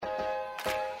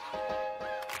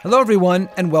Hello, everyone,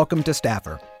 and welcome to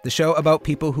Staffer, the show about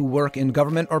people who work in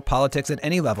government or politics at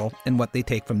any level and what they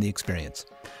take from the experience.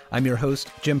 I'm your host,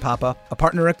 Jim Papa, a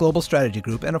partner at Global Strategy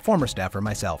Group and a former staffer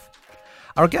myself.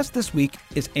 Our guest this week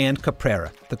is Ann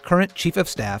Caprara, the current Chief of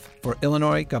Staff for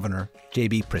Illinois Governor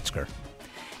J.B. Pritzker.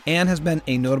 Ann has been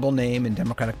a notable name in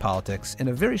Democratic politics in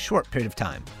a very short period of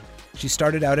time. She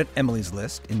started out at Emily's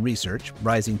List in research,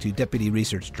 rising to Deputy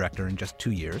Research Director in just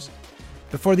 2 years.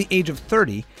 Before the age of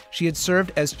 30, she had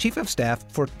served as Chief of Staff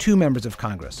for two members of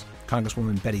Congress,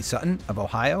 Congresswoman Betty Sutton of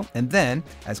Ohio, and then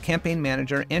as Campaign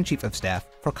Manager and Chief of Staff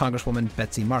for Congresswoman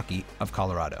Betsy Markey of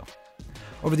Colorado.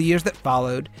 Over the years that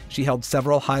followed, she held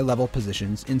several high-level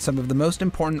positions in some of the most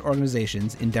important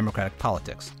organizations in Democratic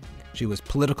politics. She was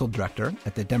Political Director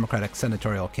at the Democratic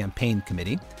Senatorial Campaign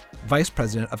Committee, Vice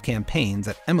President of Campaigns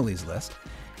at Emily's List,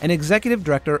 and Executive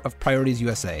Director of Priorities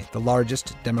USA, the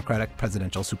largest Democratic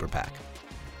presidential super PAC.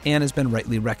 Ann has been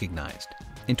rightly recognized.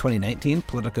 In 2019,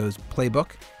 Politico's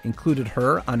Playbook included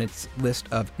her on its list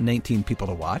of 19 people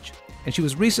to watch, and she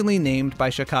was recently named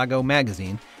by Chicago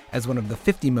Magazine as one of the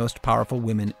 50 most powerful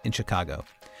women in Chicago.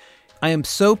 I am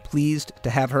so pleased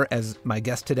to have her as my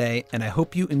guest today, and I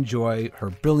hope you enjoy her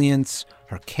brilliance,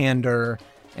 her candor,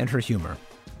 and her humor.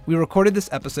 We recorded this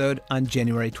episode on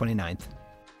January 29th.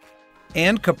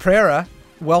 Ann Caprara,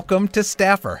 welcome to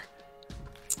Staffer.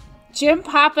 Jim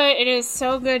Papa, it is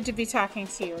so good to be talking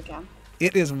to you again.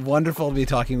 It is wonderful to be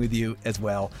talking with you as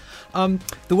well.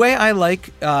 The way I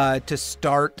like to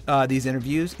start these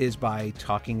interviews is by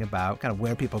talking about kind of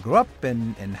where people grew up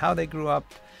and how they grew up.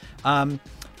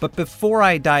 But before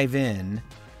I dive in,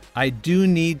 I do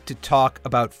need to talk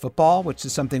about football, which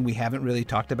is something we haven't really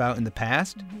talked about in the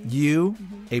past. Mm-hmm. You,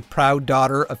 a proud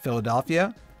daughter of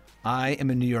Philadelphia. I am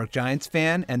a New York Giants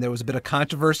fan, and there was a bit of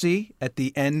controversy at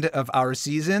the end of our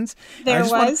seasons. There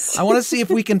was. I want to see if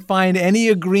we can find any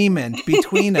agreement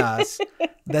between us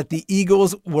that the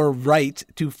Eagles were right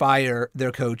to fire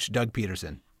their coach, Doug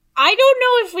Peterson. I don't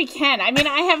know if we can. I mean,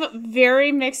 I have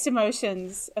very mixed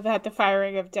emotions about the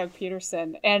firing of Doug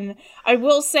Peterson. And I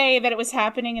will say that it was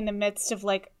happening in the midst of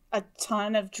like a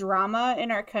ton of drama in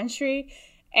our country.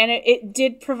 And it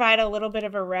did provide a little bit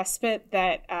of a respite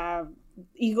that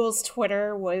Eagles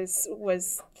Twitter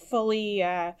was fully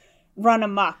run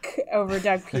amok over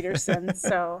Doug Peterson.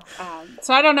 So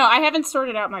I don't know. I haven't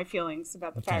sorted out my feelings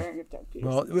about the firing of Doug Peterson.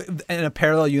 Well, in a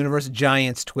parallel universe,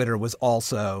 Giants Twitter was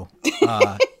also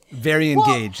very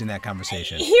engaged in that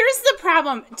conversation. Here's the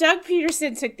problem. Doug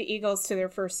Peterson took the Eagles to their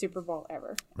first Super Bowl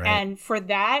ever. Right. And for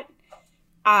that,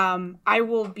 I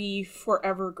will be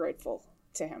forever grateful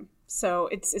to him. So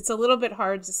it's a little bit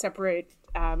hard to separate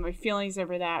my feelings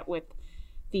over that with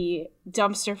the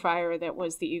dumpster fire that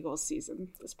was the Eagles season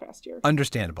this past year.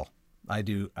 Understandable. I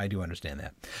do understand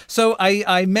that. So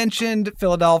I mentioned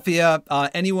Philadelphia.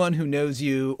 Anyone who knows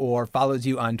you or follows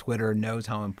you on Twitter knows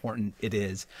how important it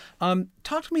is.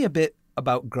 Talk to me a bit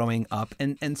about growing up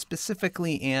and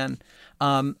specifically, Ann,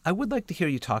 I would like to hear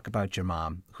you talk about your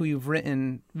mom, who you've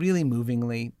written really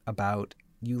movingly about.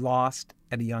 You lost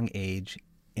at a young age.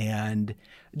 And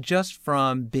just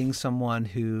from being someone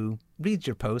who reads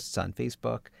your posts on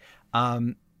Facebook,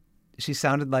 she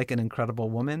sounded like an incredible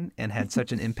woman and had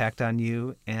such an impact on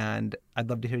you. And I'd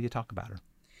love to hear you talk about her.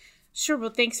 Sure. Well,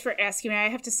 thanks for asking me. I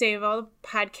have to say, of all the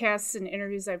podcasts and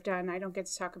interviews I've done, I don't get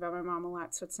to talk about my mom a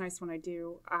lot. So it's nice when I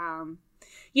do. I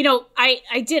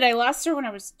lost her when I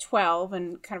was 12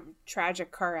 in kind of a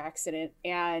tragic car accident.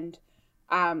 And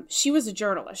she was a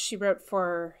journalist. She wrote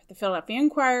for the Philadelphia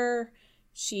Inquirer.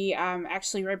 She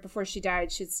actually, right before she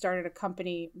died, she had started a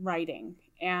company writing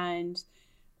and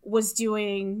was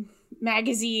doing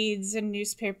magazines and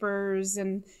newspapers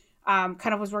and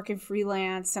kind of was working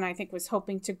freelance, and I think was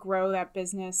hoping to grow that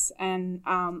business. And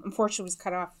unfortunately was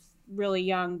cut off really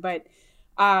young. But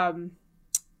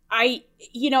I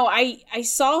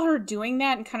saw her doing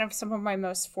that in kind of some of my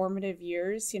most formative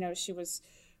years. You know, she was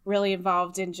really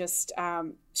involved in just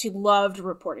she loved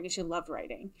reporting and she loved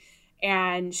writing.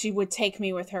 And she would take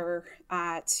me with her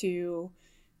to,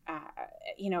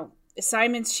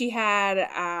 assignments she had.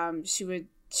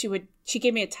 She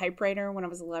gave me a typewriter when I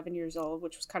was 11 years old,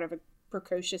 which was kind of a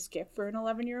precocious gift for an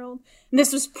 11-year-old. And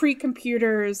this was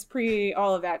pre-computers,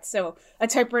 pre-all of that. So a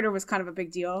typewriter was kind of a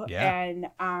big deal. Yeah. And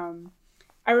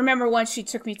I remember once she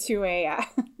took me to a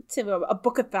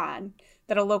bookathon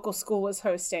that a local school was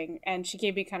hosting. And she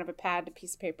gave me kind of a pad, a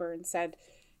piece of paper, and said,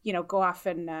 go off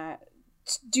and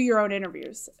do your own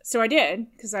interviews. So I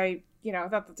did, because I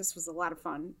thought that this was a lot of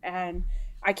fun. And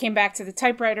I came back to the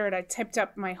typewriter and I typed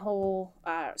up my whole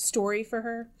story for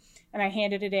her. and I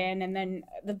handed it in, and then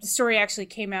the story actually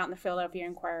came out in the Philadelphia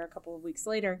Inquirer a couple of weeks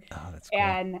later. Oh, that's cool.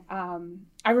 And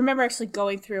I remember actually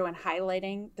going through and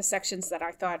highlighting the sections that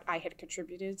I thought I had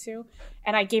contributed to,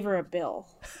 and I gave her a bill.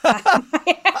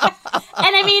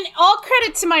 And I mean, all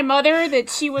credit to my mother that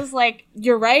she was like,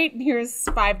 "You're right, here's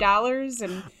 $5."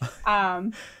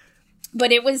 And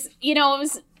but it was, it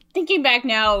was, thinking back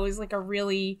now, it was like a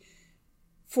really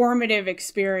formative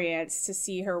experience to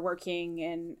see her working,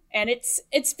 and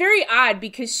it's very odd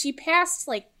because she passed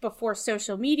like before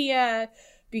social media,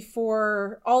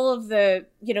 before all of the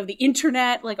the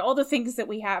internet, like all the things that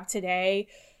we have today,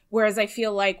 whereas I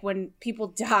feel like when people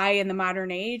die in the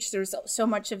modern age, there's so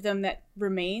much of them that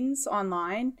remains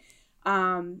online,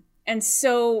 and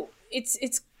so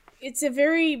it's a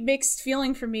very mixed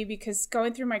feeling for me, because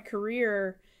going through my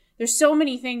career, there's so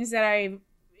many things that I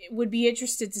would be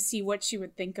interested to see what she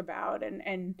would think about.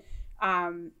 And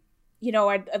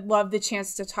I'd love the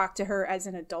chance to talk to her as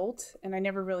an adult, and I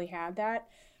never really had that.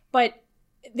 But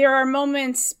there are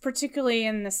moments, particularly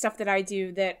in the stuff that I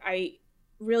do, that I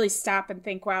really stop and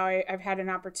think, wow, I've had an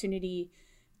opportunity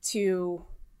to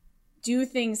do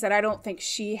things that I don't think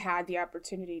she had the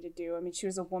opportunity to do. I mean, she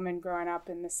was a woman growing up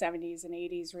in the 70s and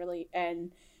 80s, really.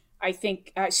 And I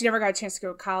think she never got a chance to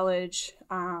go to college.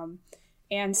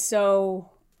 And so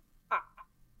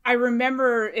I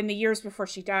remember in the years before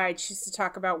she died, she used to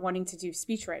talk about wanting to do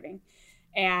speech writing.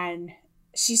 And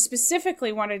she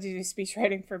specifically wanted to do speech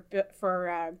writing for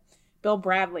Bill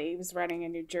Bradley. He was running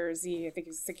in New Jersey. I think he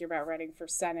was thinking about running for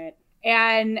Senate.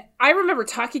 And I remember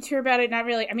talking to her about it.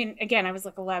 Again, I was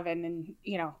like 11, and,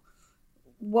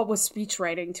 what was speech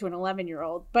writing to an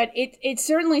 11-year-old? But it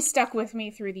certainly stuck with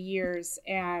me through the years.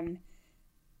 And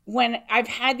when I've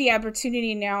had the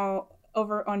opportunity now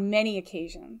on many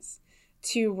occasions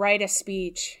to write a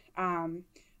speech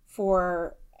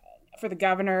for the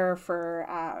governor,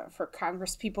 for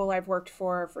Congress people I've worked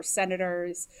for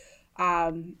senators,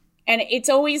 and it's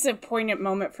always a poignant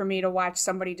moment for me to watch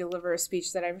somebody deliver a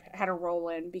speech that I've had a role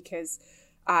in, because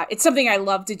it's something I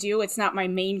love to do. It's not my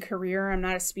main career. I'm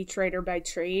not a speechwriter by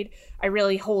trade. I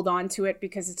really hold on to it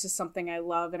because it's just something I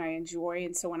love and I enjoy.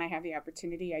 And so when I have the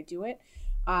opportunity, I do it.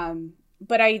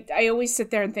 But I always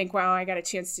sit there and think, wow, I got a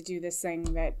chance to do this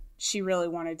thing that she really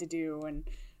wanted to do.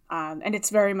 And it's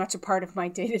very much a part of my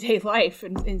day-to-day life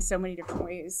in so many different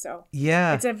ways. So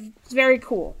yeah, it's very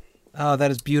cool. Oh,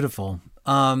 that is beautiful.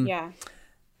 Yeah.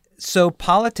 So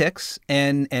politics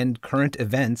and current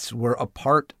events were a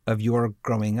part of your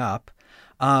growing up.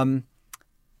 I've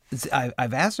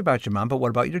asked about your mom, but what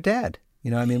about your dad?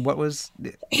 What was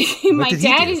my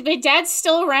dad's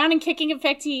still around and kicking. In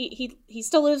fact, he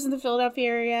still lives in the Philadelphia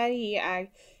area.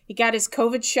 He got his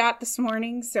COVID shot this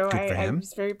morning, so I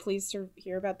was very pleased to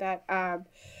hear about that.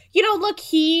 Look,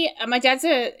 my dad's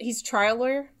he's a trial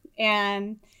lawyer,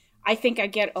 and I think I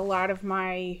get a lot of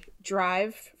my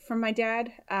drive from my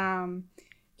dad.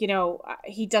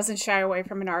 He doesn't shy away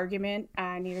from an argument.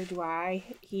 Neither do I.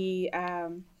 He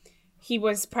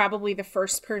was probably the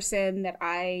first person that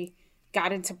I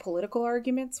got into political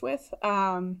arguments with.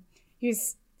 I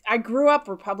grew up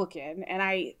Republican, and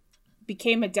I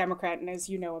became a Democrat, and as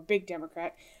you know, a big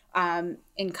Democrat,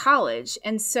 in college.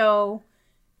 And so,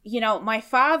 my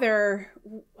father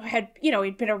had,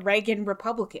 he'd been a Reagan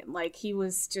Republican. Like, he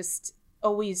was just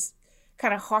always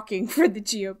kind of hawking for the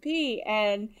GOP.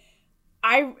 And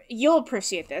you'll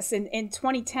appreciate this. In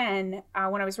 2010,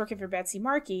 when I was working for Betsy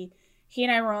Markey, he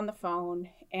and I were on the phone,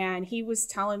 and he was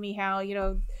telling me how,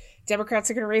 Democrats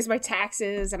are going to raise my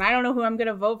taxes, and I don't know who I'm going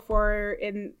to vote for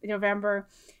in November.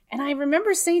 And I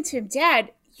remember saying to him,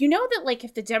 Dad, that like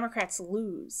if the Democrats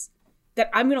lose,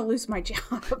 that I'm going to lose my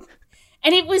job.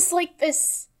 And it was like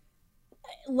this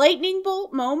lightning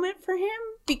bolt moment for him,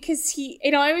 because he,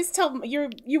 I always tell him,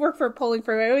 you work for a polling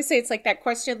firm. I always say it's like that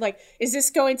question, like, is this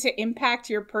going to impact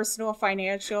your personal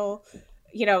financial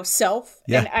self?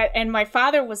 Yeah. And my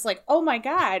father was like, oh my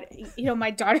God,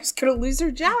 my daughter's going to lose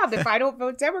her job if I don't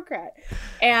vote Democrat.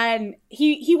 And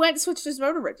he went and switched his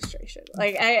voter registration.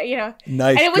 Like, nice.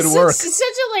 And it was good work. such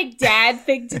a like dad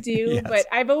thing to do, Yes. but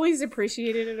I've always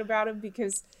appreciated it about him,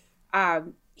 because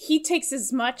he takes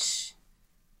as much,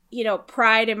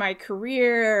 pride in my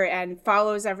career and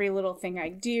follows every little thing I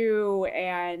do.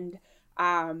 And,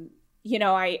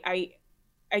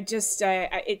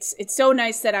 it's so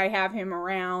nice that I have him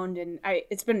around, and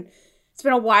it's been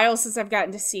a while since I've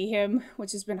gotten to see him,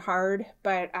 which has been hard,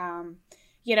 but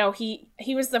he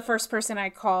was the first person I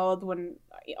called when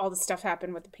all the stuff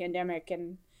happened with the pandemic,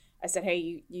 and I said,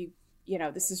 hey, you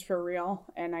this is for real,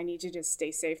 and I need you to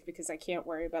stay safe, because I can't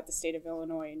worry about the state of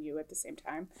Illinois and you at the same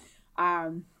time.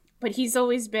 but he's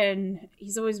always been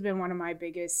one of my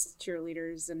biggest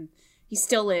cheerleaders, and he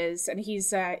still is. And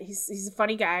he's a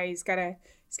funny guy. He's got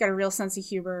a real sense of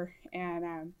humor,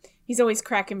 and he's always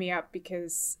cracking me up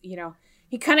because, you know,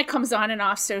 he kind of comes on and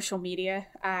off social media.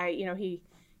 You know,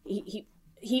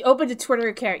 he opened a Twitter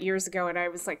account years ago, and I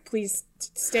was like, please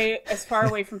stay as far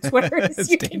away from Twitter as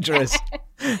you dangerous. can.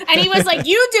 And he was like,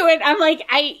 you do it. I'm like,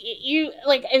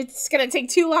 it's going to take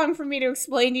too long for me to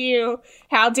explain to you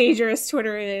how dangerous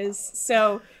Twitter is.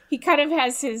 So he kind of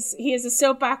has he has a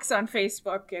soapbox on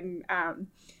Facebook, and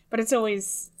but it's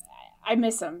always, I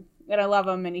miss him and I love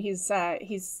him, and he's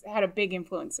had a big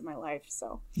influence in my life.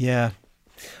 So yeah.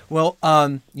 Well,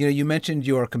 you know, you mentioned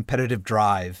your competitive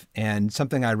drive, and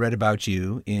something I read about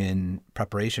you in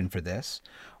preparation for this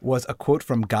was a quote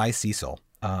from Guy Cecil,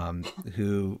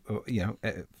 who, you know,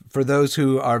 for those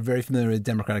who are very familiar with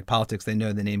Democratic politics, they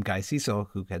know the name Guy Cecil,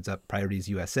 who heads up Priorities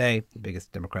USA, the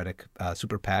biggest Democratic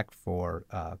super PAC for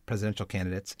presidential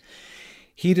candidates.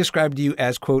 He described you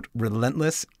as, quote,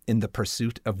 relentless in the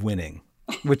pursuit of winning,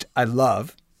 which I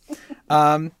love.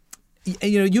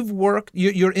 You know,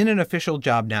 you're in an official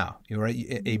job now. You're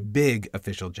a big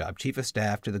official job, chief of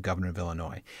staff to the governor of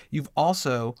Illinois. You've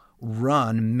also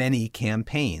run many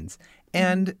campaigns,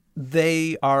 and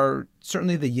they are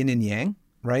certainly the yin and yang,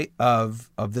 right,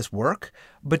 of this work.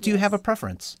 But do you have a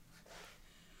preference?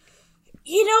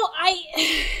 You know,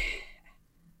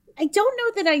 I don't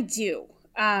know that I do.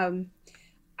 I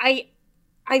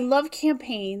love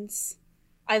campaigns.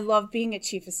 I love being a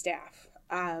chief of staff.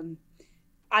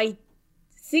 I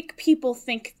think people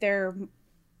think they're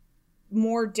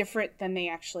more different than they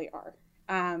actually are.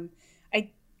 I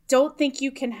don't think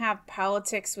you can have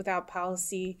politics without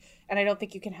policy, and I don't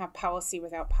think you can have policy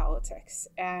without politics.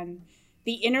 And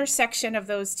the intersection of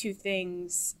those two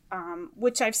things,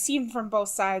 which I've seen from both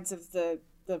sides of the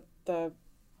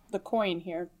coin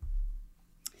here,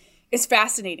 is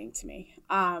fascinating to me.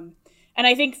 And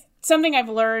I think something I've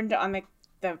learned on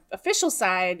the official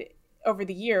side over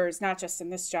the years, not just in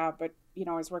this job, but, you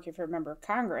know, I was working for a member of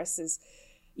Congress, is,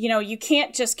 you know, you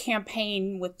can't just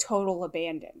campaign with total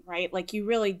abandon, right? Like, you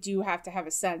really do have to have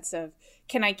a sense of,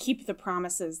 can I keep the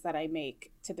promises that I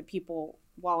make to the people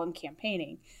while I'm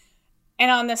campaigning? And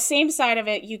on the same side of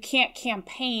it, you can't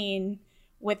campaign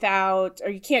without, or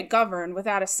you can't govern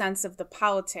without a sense of the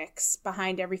politics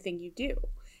behind everything you do,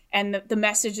 and the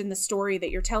message and the story that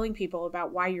you're telling people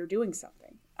about why you're doing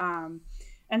something.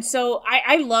 And so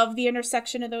I love the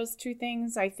intersection of those two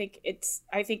things. I think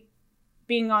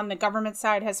being on the government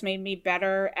side has made me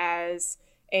better as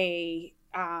a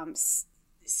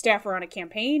staffer on a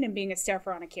campaign, and being a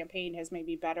staffer on a campaign has made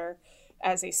me better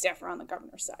as a staffer on the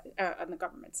governor's side, on the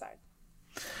government side.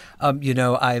 You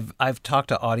know, I've talked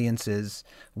to audiences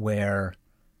where,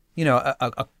 you know,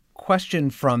 a question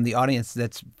from the audience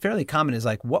that's fairly common is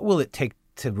like, what will it take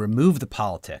to remove the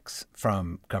politics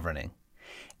from governing?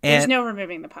 There's no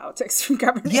removing the politics from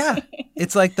governing. Yeah.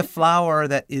 It's like the flour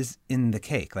that is in the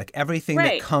cake. Like, everything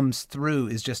that comes through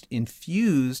is just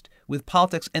infused with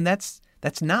politics. And that's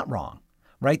not wrong,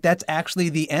 right? That's actually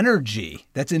the energy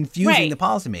that's infusing the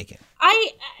policymaking.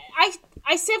 I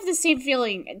have the same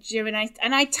feeling, Jim,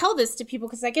 and I tell this to people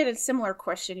because I get a similar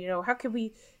question. You know, how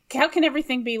can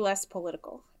everything be less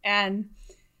political? And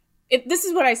this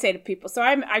is what I say to people. So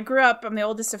I grew up. I'm the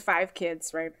oldest of 5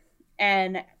 kids, right?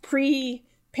 And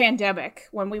pre-pandemic,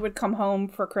 when we would come home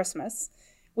for Christmas,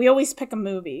 we always pick a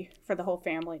movie for the whole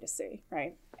family to see,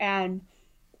 right? And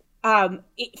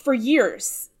for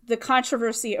years, the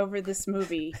controversy over this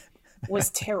movie was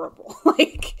terrible.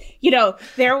 Like, you know,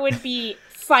 there would be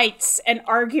fights and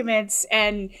arguments,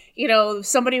 and, you know,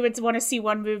 somebody would want to see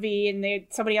one movie and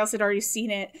somebody else had already seen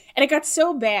it. And it got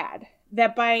so bad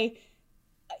that by,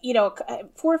 you know,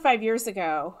 4 or 5 years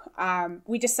ago,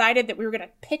 we decided that we were going to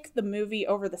pick the movie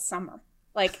over the summer.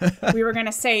 Like, we were going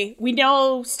to say, we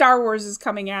know Star Wars is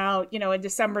coming out, you know, in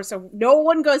December, so no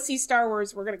one go see Star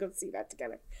Wars. We're going to go see that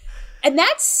together. And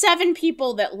that's 7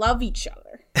 people that love each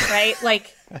other, right?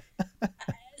 Like,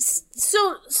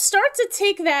 so start to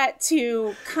take that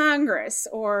to Congress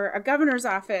or a governor's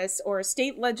office or a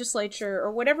state legislature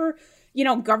or whatever, you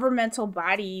know, governmental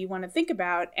body you want to think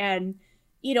about. And,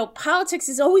 you know, politics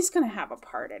is always going to have a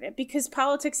part in it, because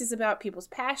politics is about people's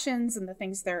passions and the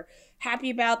things they're happy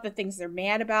about, the things they're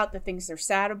mad about, the things they're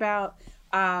sad about.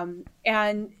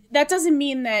 And that doesn't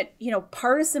mean that, you know,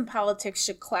 partisan politics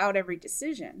should cloud every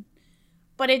decision.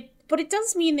 But it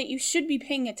does mean that you should be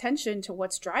paying attention to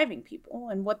what's driving people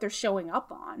and what they're showing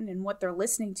up on and what they're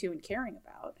listening to and caring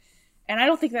about. And I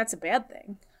don't think that's a bad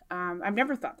thing. I've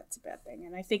never thought that's a bad thing.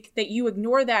 And I think that you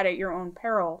ignore that at your own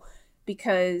peril,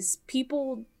 because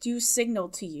people do signal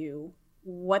to you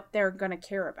what they're going to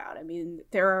care about. I mean,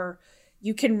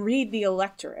 you can read the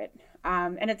electorate,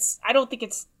 and I don't think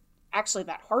it's actually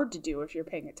that hard to do if you're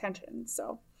paying attention.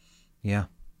 So, yeah.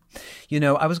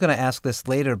 I was going to ask this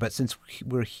later, but since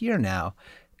we're here now,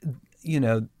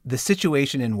 the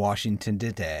situation in Washington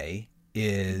today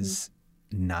is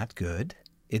not good.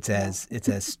 It's as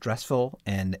stressful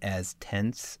and as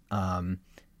tense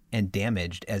and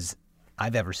damaged as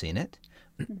I've ever seen it.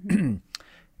 Mm-hmm.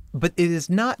 But it is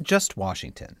not just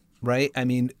Washington, right? I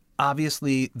mean,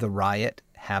 obviously the riot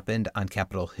happened on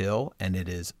Capitol Hill, and it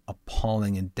is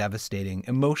appalling and devastating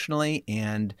emotionally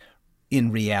and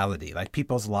in reality. Like,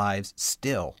 people's lives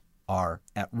still are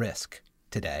at risk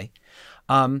today.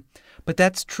 But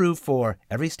that's true for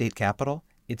every state capital.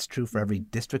 It's true for every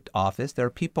district office. There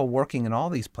are people working in all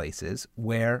these places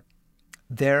where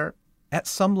they're at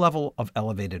some level of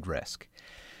elevated risk.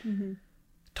 Mm-hmm.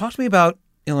 Talk to me about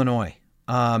Illinois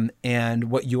and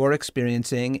what you're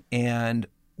experiencing and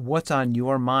what's on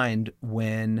your mind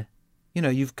when,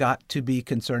 you've got to be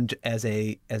concerned as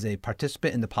a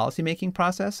participant in the policymaking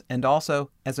process and also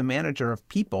as a manager of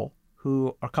people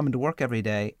who are coming to work every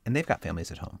day and they've got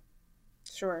families at home.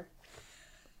 Sure.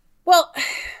 Well,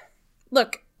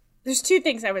 look, there's two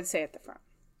things I would say at the front.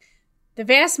 The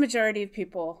vast majority of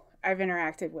people I've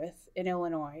interacted with in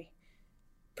Illinois,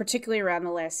 particularly around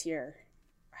the last year,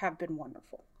 have been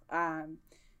wonderful.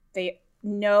 They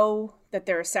know that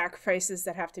there are sacrifices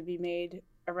that have to be made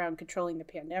around controlling the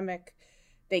pandemic.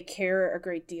 They care a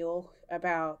great deal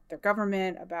about their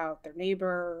government, about their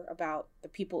neighbor, about the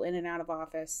people in and out of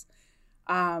office.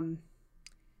 And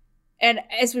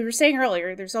as we were saying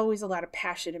earlier, there's always a lot of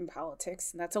passion in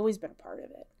politics, and that's always been a part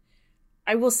of it.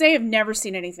 I will say I've never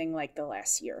seen anything like the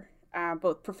last year,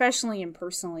 both professionally and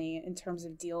personally, in terms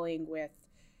of dealing with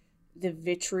the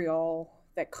vitriol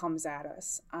that comes at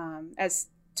us. As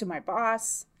to my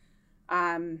boss,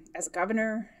 as a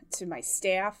governor, to my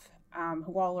staff,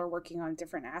 who all are working on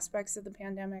different aspects of the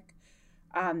pandemic.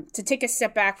 To take a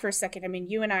step back for a second, I mean,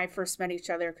 you and I first met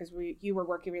each other because you were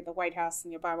working at the White House,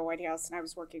 in the Obama White House, and I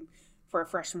was working for a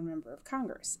freshman member of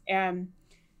Congress. And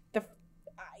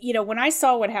when I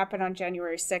saw what happened on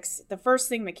January 6th, the first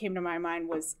thing that came to my mind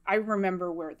was, I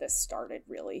remember where this started,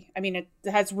 really. I mean, it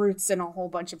has roots in a whole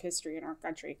bunch of history in our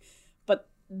country, but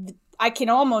I can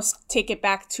almost take it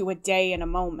back to a day and a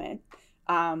moment,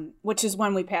 which is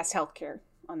when we passed healthcare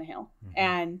on the Hill. Mm-hmm.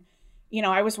 And,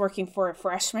 I was working for a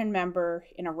freshman member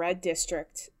in a red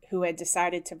district who had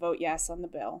decided to vote yes on the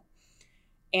bill.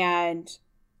 And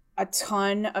a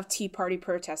ton of Tea Party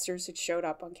protesters had showed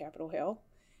up on Capitol Hill.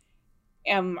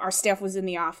 Our staff was in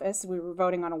the office. We were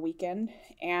voting on a weekend.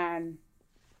 And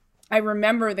I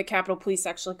remember the Capitol Police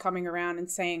actually coming around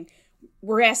and saying,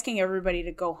 we're asking everybody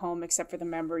to go home except for the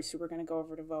members who were going to go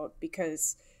over to vote,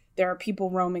 because there are people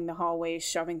roaming the hallways,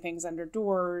 shoving things under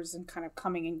doors and kind of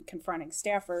coming and confronting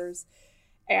staffers.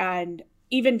 And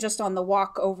even just on the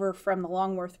walk over from the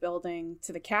Longworth building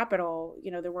to the Capitol,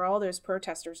 there were all those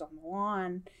protesters on the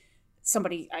lawn.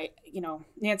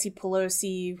 Nancy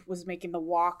Pelosi was making the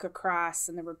walk across,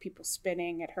 and there were people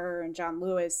spinning at her and John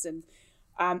Lewis. And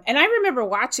I remember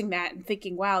watching that and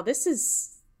thinking, wow, this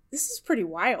is pretty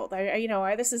wild.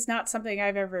 This is not something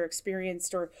I've ever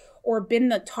experienced or been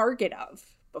the target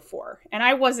of before. And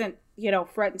I wasn't,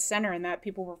 front and center in that.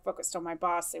 People were focused on my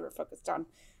boss. They were focused on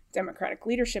Democratic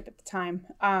leadership at the time.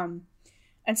 And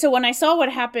so when I saw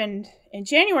what happened in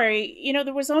January,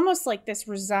 there was almost like this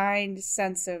resigned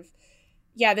sense of,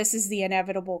 yeah, this is the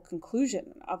inevitable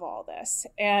conclusion of all this.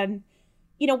 And,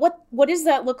 what does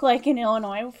that look like in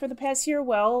Illinois for the past year?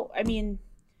 Well, I mean,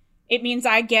 it means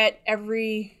I get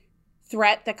every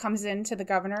threat that comes into the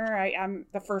governor. I'm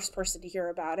the first person to hear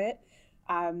about it.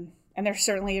 And there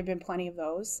certainly have been plenty of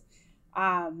those.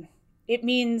 It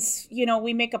means,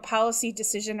 we make a policy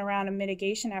decision around a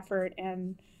mitigation effort.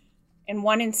 And in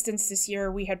one instance this year,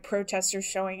 we had protesters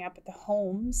showing up at the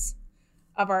homes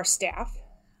of our staff.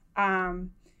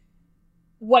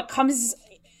 What comes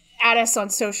at us on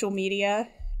social media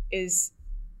is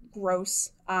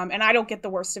gross. And I don't get the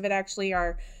worst of it, actually.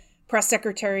 Our press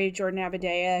secretary, Jordan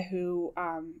Abadea, who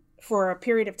for a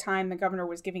period of time, the governor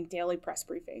was giving daily press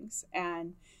briefings.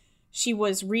 And she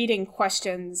was reading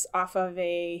questions off of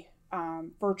a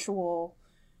virtual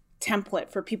template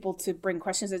for people to bring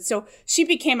questions in. So she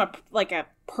became a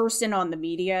person on the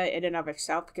media in and of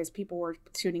itself, because people were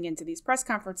tuning into these press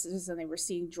conferences and they were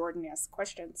seeing Jordan ask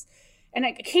questions. And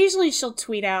occasionally she'll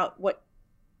tweet out what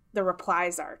the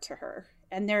replies are to her.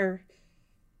 And they're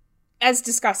as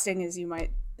disgusting as you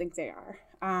might think they are.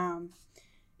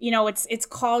 It's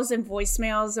calls and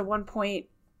voicemails. At one point,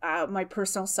 my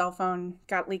personal cell phone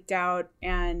got leaked out,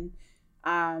 and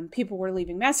People were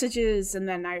leaving messages, and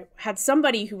then I had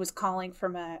somebody who was calling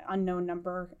from an unknown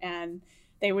number, and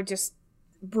they would just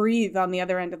breathe on the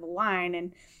other end of the line.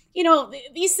 And,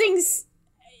 these things,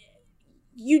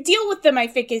 you deal with them. I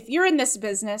think if you're in this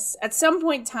business, at some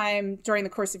point in time during the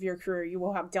course of your career, you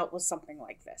will have dealt with something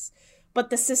like this. But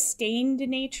the sustained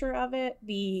nature of it,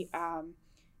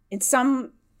 in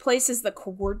some places, the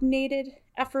coordinated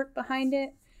effort behind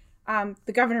it,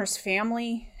 the governor's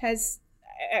family has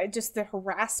just the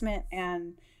harassment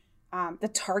and the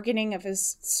targeting of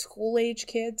his school-age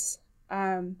kids,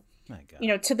 My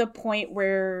God. to the point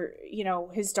where,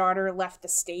 his daughter left the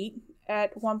state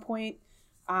at one point.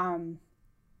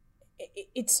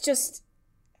 It's just,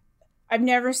 I've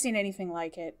never seen anything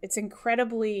like it. It's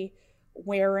incredibly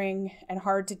wearing and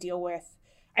hard to deal with.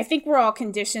 I think we're all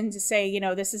conditioned to say,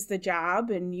 this is the job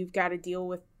and you've got to deal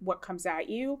with what comes at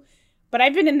you. But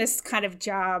I've been in this kind of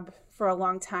job for a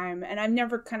long time, and I've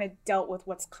never kind of dealt with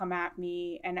what's come at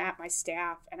me and at my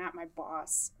staff and at my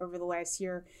boss over the last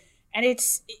year. And it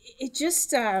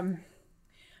just,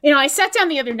 I sat down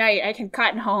the other night, I had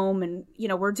gotten home, and,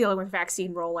 we're dealing with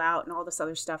vaccine rollout and all this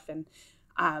other stuff. And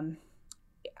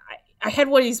I had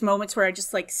one of these moments where I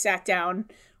just sat down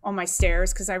on my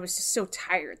stairs because I was just so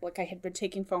tired. I had been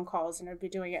taking phone calls and I'd been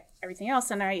doing everything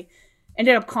else. And I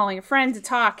ended up calling a friend to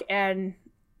talk, and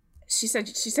she said,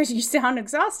 you sound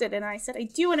exhausted. And I said, I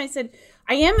do. And I said,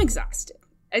 I am exhausted.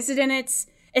 I said, and it's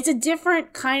a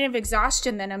different kind of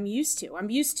exhaustion than I'm used to. I'm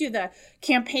used to the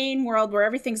campaign world where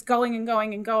everything's going and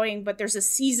going and going, but there's a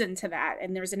season to that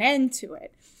and there's an end to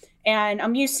it. And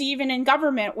I'm used to even in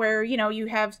government where, you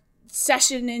have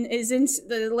session and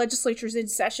the legislature's in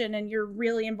session and you're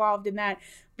really involved in that,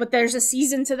 but there's a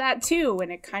season to that too.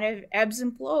 And it kind of ebbs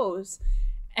and flows.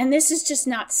 And this is just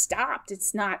not stopped.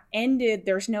 It's not ended.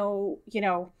 There's no,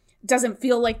 doesn't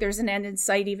feel like there's an end in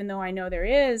sight, even though I know there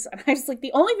is. And I was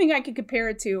the only thing I could compare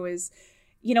it to is,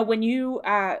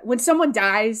 when someone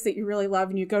dies that you really love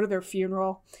and you go to their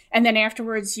funeral, and then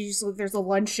afterwards usually there's a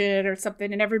luncheon or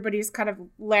something and everybody's kind of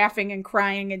laughing and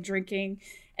crying and drinking.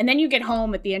 And then you get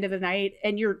home at the end of the night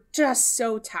and you're just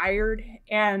so tired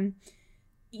and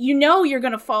you're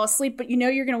going to fall asleep, but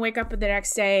you're going to wake up the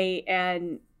next day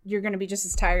and you're going to be just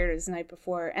as tired as the night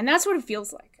before. And that's what it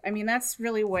feels like. I mean, that's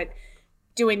really what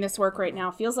doing this work right now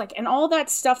feels like. And all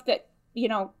that stuff that,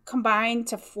 combined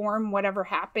to form whatever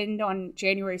happened on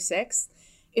January 6th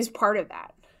is part of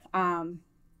that. And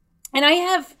I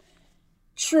have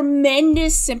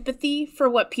tremendous sympathy for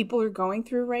what people are going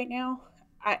through right now.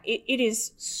 It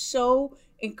is so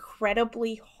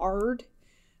incredibly hard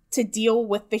to deal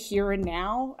with the here and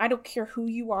now. I don't care who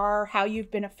you are, how you've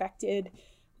been affected,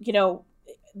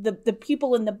 the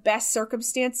people in the best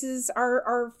circumstances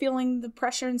are feeling the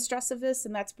pressure and stress of this.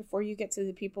 And that's before you get to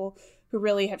the people who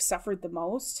really have suffered the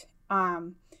most.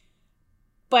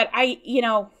 But I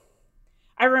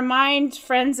remind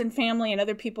friends and family and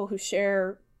other people who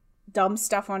share dumb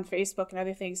stuff on Facebook and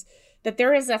other things that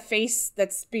there is a face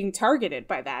that's being targeted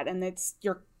by that. And it's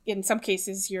in some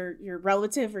cases, your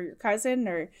relative or your cousin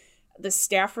or the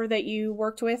staffer that you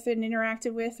worked with and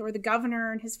interacted with, or the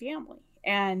governor and his family.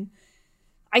 And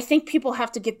I think people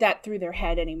have to get that through their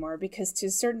head anymore, because to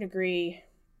a certain degree,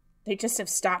 they just have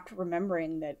stopped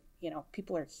remembering that,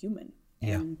 people are human.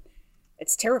 And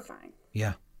it's terrifying.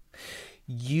 Yeah.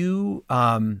 You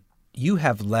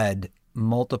have led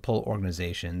multiple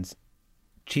organizations,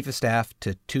 chief of staff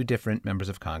to 2 different members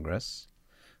of Congress,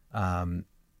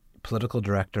 political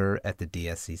director at the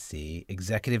DSCC,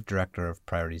 executive director of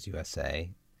Priorities USA.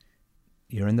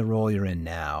 You're in the role you're in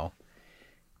now.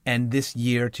 And this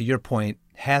year, to your point,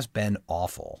 has been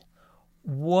awful.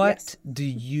 What do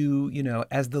you,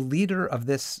 as the leader of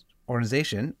this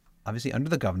organization, obviously under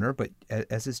the governor, but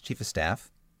as his chief of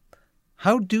staff,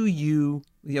 how do you,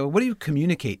 what do you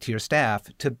communicate to your staff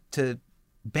to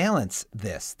balance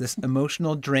this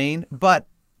emotional drain? But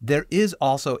there is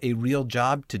also a real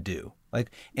job to do.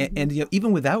 And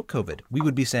even without COVID, we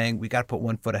would be saying we got to put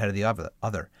one foot ahead of the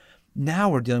other. Now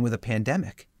we're dealing with a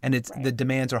pandemic, and the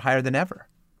demands are higher than ever.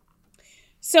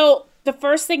 So the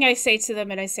first thing I say to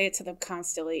them, and I say it to them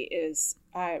constantly, is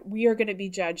we are going to be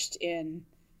judged in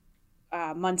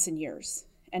months and years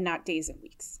and not days and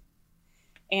weeks.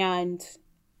 And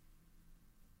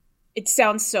it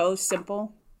sounds so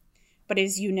simple, but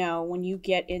as you know, when you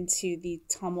get into the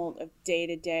tumult of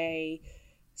day-to-day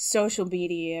social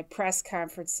media, press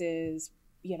conferences,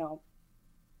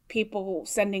 people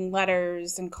sending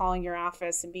letters and calling your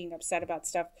office and being upset about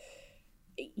stuff,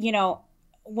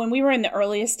 when we were in the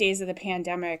earliest days of the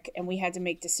pandemic and we had to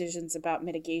make decisions about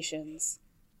mitigations,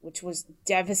 which was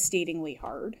devastatingly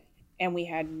hard, and we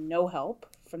had no help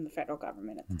from the federal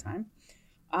government at the time.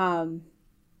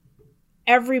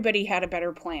 Everybody had a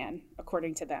better plan,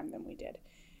 according to them, than we did.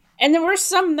 And there were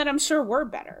some that I'm sure were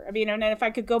better. I mean, and if I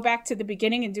could go back to the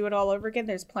beginning and do it all over again,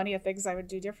 there's plenty of things I would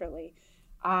do differently.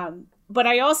 But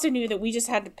I also knew that we just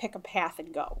had to pick a path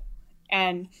and go.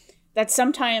 And that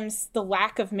sometimes the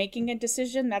lack of making a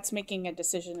decision, that's making a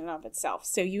decision in of itself.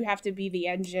 So you have to be the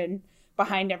engine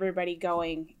behind everybody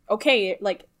going, okay,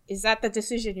 like, is that the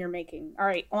decision you're making? All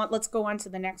right, let's go on to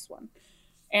the next one.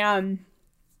 And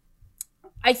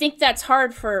I think that's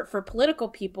hard for political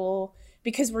people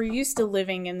because we're used to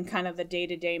living in kind of the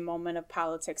day-to-day moment of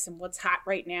politics and what's hot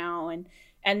right now.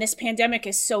 And this pandemic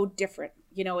is so different.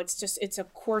 You know, it's a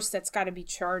course that's got to be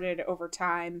charted over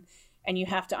time. And you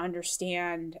have to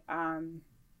understand,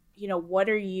 you know, what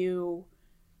are your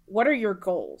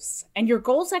goals? And your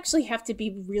goals actually have to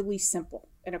be really simple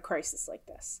in a crisis like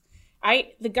this.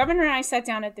 The governor and I sat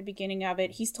down at the beginning of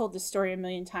it. He's told this story a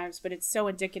million times, but it's so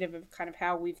indicative of kind of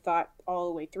how we've thought all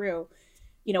the way through.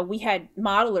 You know, we had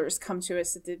modelers come to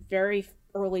us at the very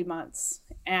early months,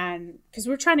 and because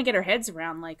we're trying to get our heads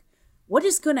around, like, what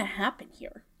is going to happen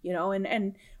here, you know,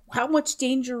 and how much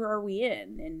danger are we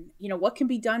in, and, you know, what can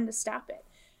be done to stop it?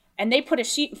 And they put a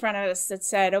sheet in front of us that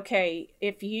said, okay,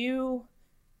 if you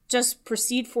just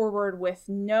proceed forward with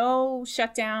no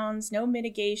shutdowns, no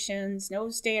mitigations, no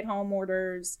stay-at-home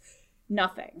orders,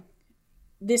 nothing,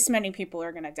 this many people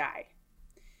are going to die.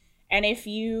 And if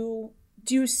you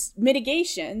do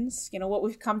mitigations, you know, what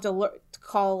we've come to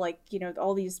call, like, you know,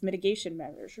 all these mitigation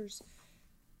measures,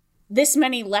 this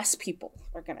many less people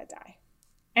are going to die.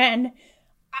 And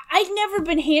I'd never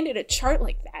been handed a chart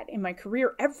like that in my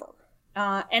career ever.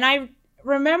 And I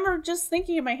remember just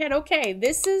thinking in my head, okay,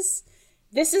 this is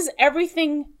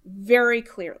everything very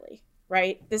clearly,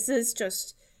 right? This is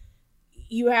just,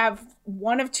 you have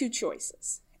one of two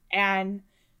choices. And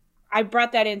I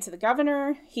brought that into the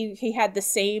governor. He had the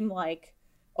same, like,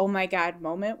 oh my God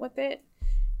moment with it.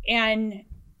 And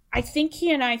I think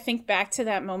he and I think back to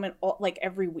that moment like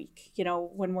every week, you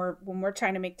know, when we're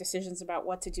trying to make decisions about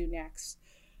what to do next.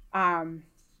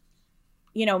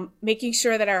 You know, making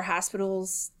sure that our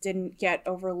hospitals didn't get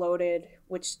overloaded,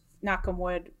 which, knock on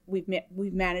wood,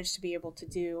 we've managed to be able to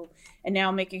do, and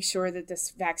now making sure that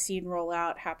this vaccine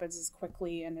rollout happens as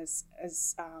quickly and as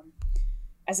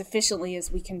efficiently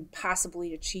as we can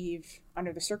possibly achieve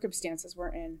under the circumstances we're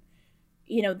in.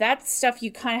 You know, that stuff,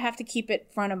 you kind of have to keep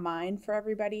it front of mind for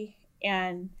everybody.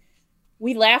 And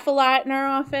we laugh a lot in our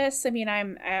office. I mean,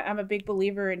 I'm a big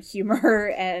believer in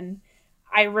humor, and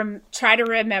I try to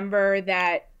remember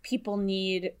that people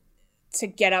need to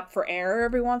get up for air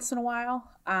every once in a while.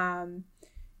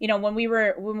 You know, when we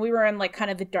were in, like, kind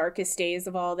of the darkest days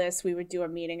of all this, we would do a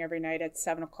meeting every night at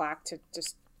 7:00 to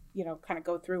just, you know, kind of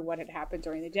go through what had happened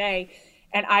during the day.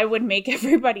 And I would make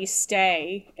everybody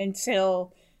stay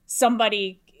until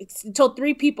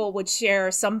three people would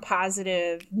share some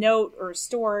positive note or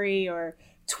story or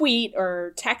tweet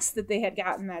or text that they had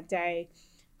gotten that day.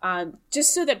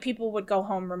 Just so that people would go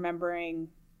home remembering,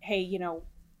 hey, you know,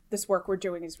 this work we're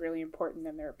doing is really important,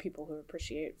 and there are people who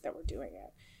appreciate that we're doing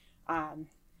it.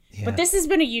 Yeah. But this has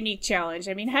been a unique challenge.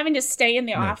 I mean, having to stay in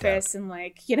the office and,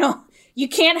 like, you know, you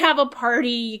can't have a party.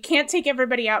 You can't take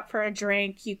everybody out for a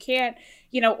drink. You can't,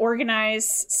 you know,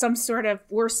 organize some sort of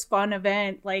worse fun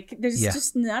event. Like, there's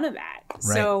just none of that. Right.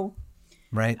 So,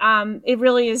 right. It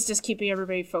really is just keeping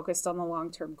everybody focused on the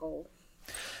long-term goal.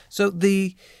 So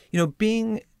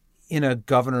being in a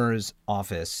governor's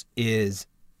office is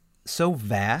so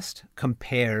vast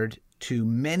compared to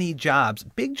many jobs,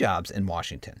 big jobs in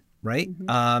Washington, right?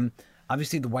 Mm-hmm.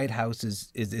 Obviously, the White House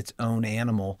is its own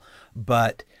animal,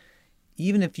 but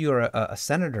even if you're a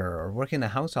senator or working in a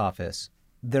House office,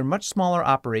 they're much smaller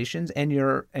operations, and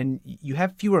you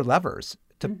have fewer levers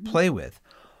to play with.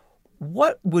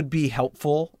 What would be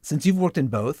helpful, since you've worked in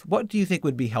both? What do you think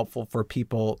would be helpful for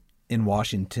people in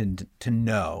Washington to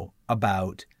know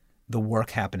about the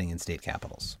work happening in state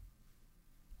capitals?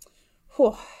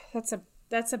 Oh, that's a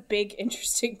big,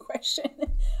 interesting question.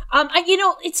 You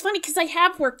know, it's funny because I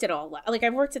have worked at all. Like,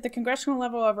 I've worked at the congressional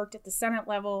level, I've worked at the Senate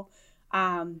level,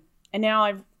 and now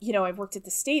I've worked at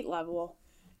the state level.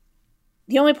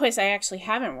 The only place I actually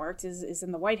haven't worked is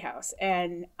in the White House,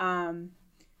 and I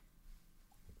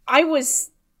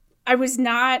was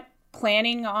not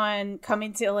planning on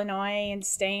coming to Illinois and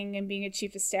staying and being a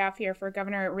chief of staff here for a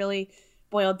governor. It really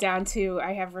boiled down to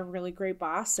I have a really great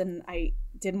boss, and I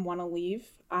didn't want to leave.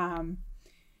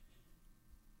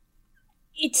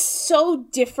 It's so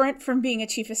different from being a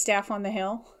chief of staff on the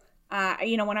Hill.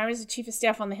 You know, when I was a chief of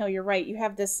staff on the Hill, you're right. You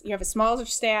have a smaller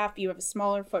staff, you have a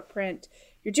smaller footprint.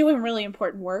 You're doing really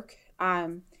important work.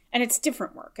 And and it's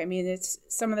different work. I mean, it's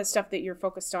some of the stuff that you're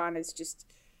focused on is just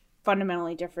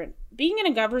fundamentally different. Being in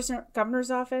a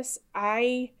governor's office,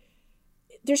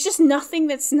 there's just nothing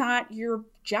that's not your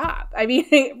job. I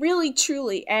mean, really,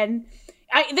 truly. And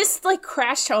this like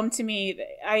crashed home to me.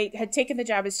 I had taken the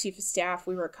job as chief of staff.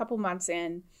 We were a couple months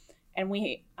in, and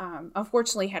we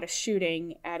unfortunately had a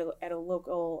shooting at a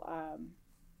local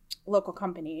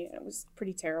company. It was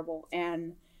pretty terrible.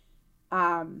 And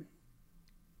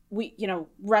we,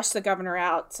 rushed the governor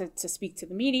out to speak to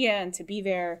the media and to be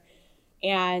there.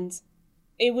 And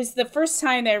it was the first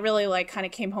time that it really like kind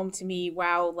of came home to me.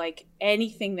 Wow, like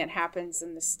anything that happens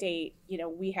in the state,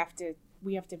 we have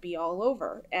to be all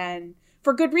over, and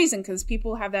for good reason, because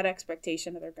people have that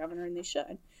expectation of their governor, and they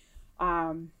should.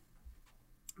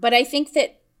 But I think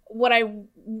that what I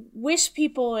wish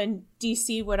people in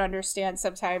DC would understand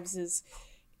sometimes is,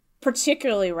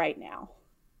 particularly right now,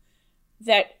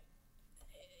 that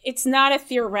it's not a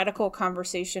theoretical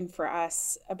conversation for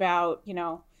us about,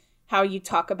 how you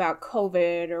talk about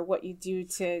COVID or what you do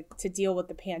to deal with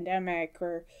the pandemic,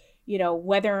 or,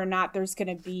 whether or not there's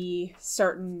going to be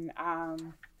certain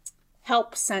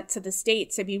help sent to the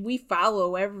states. I mean, we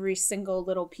follow every single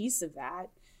little piece of that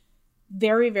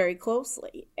very, very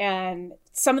closely. And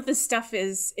some of this stuff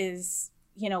is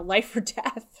life or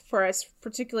death for us,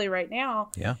 particularly right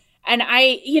now. Yeah. And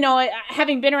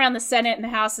having been around the Senate and the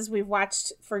House as we've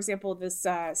watched, for example, this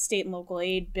state and local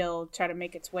aid bill try to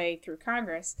make its way through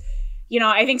Congress,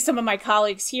 I think some of my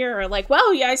colleagues here are like,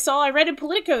 well, yeah, I read in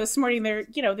Politico this morning,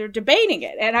 they're debating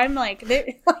it. And I'm like,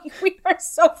 we are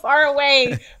so far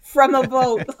away from a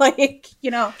vote,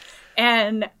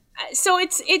 and so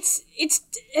it's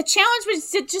a challenge, but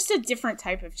it's just a different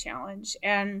type of challenge.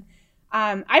 And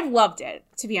I've loved it,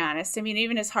 to be honest. I mean,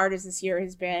 even as hard as this year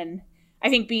has been, I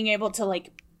think being able to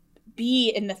be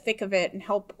in the thick of it and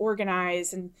help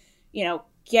organize and,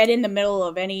 get in the middle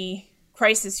of any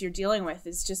crisis you're dealing with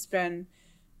has just been,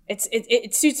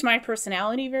 it suits my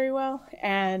personality very well.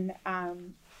 And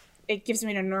it gives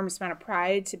me an enormous amount of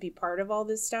pride to be part of all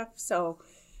this stuff. So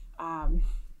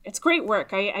it's great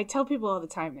work. I tell people all the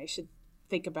time they should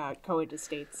think about going to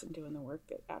states and doing the work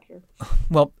out here.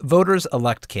 Well, voters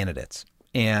elect candidates,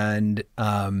 and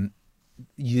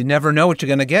you never know what you're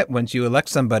going to get once you elect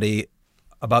somebody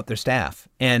about their staff.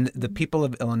 And the people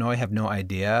of Illinois have no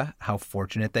idea how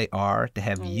fortunate they are to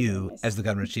have you as the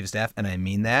governor's chief of staff. And I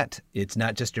mean that. It's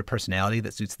not just your personality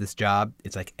that suits this job.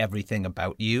 It's like everything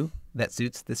about you that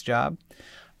suits this job.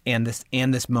 And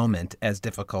this moment, as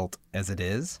difficult as it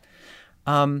is.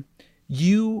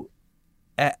 You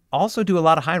also do a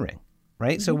lot of hiring,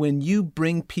 right? Mm-hmm. So when you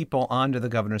bring people onto the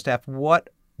governor's staff, what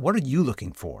are you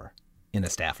looking for in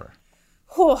a staffer?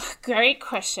 Oh, great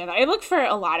question. I look for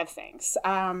a lot of things.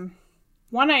 One,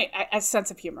 a sense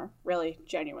of humor, really,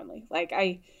 genuinely.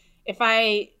 If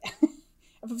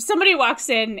somebody walks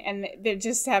in and they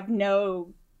just have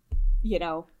no,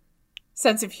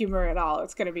 sense of humor at all,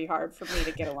 it's going to be hard for me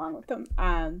to get along with them.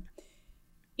 I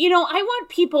want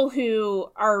people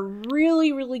who are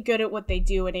really, really good at what they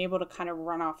do and able to kind of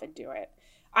run off and do it.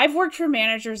 I've worked for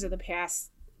managers in the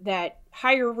past that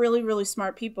hire really, really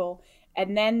smart people,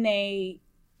 and then they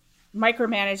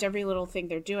micromanage every little thing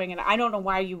they're doing. And I don't know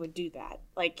why you would do that.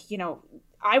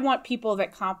 I want people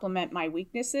that complement my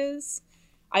weaknesses.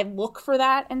 I look for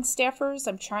that in staffers.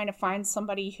 I'm trying to find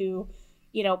somebody who,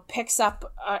 picks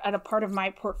up at a part of my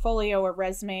portfolio or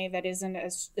resume that isn't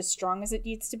as strong as it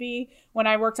needs to be. When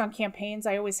I worked on campaigns,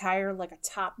 I always hired a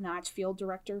top-notch field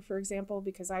director, for example,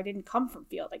 because I didn't come from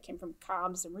field. I came from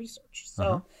comms and research.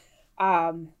 So,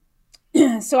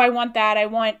 so I want that. I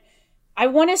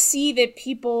want to see that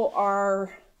people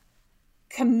are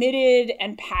committed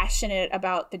and passionate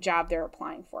about the job they're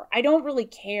applying for. I don't really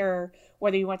care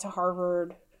whether you went to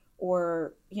Harvard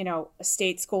or, a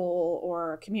state school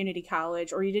or a community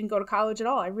college, or you didn't go to college at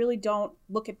all. I really don't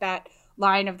look at that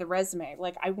line of the resume.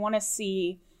 I want to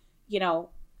see, a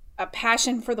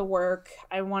passion for the work.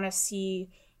 I want to see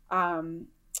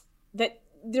that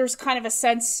there's kind of a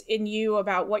sense in you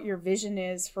about what your vision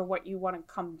is for what you want to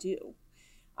come do.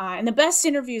 And the best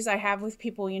interviews I have with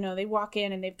people, they walk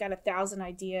in and they've got 1,000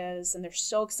 ideas and they're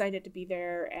so excited to be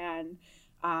there. And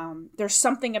there's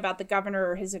something about the governor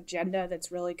or his agenda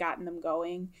that's really gotten them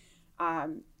going.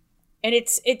 And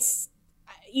it's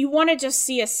you want to just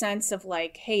see a sense of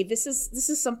hey, this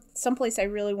is someplace I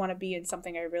really want to be and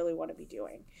something I really want to be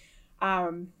doing.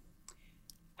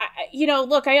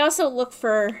 Look, I also look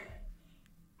for,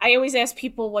 I always ask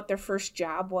people what their first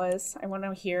job was. I want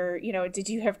to hear, did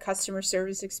you have customer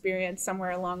service experience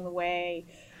somewhere along the way?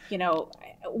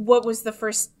 what was the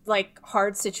first like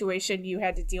hard situation you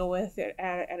had to deal with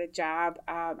at a job?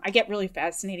 I get really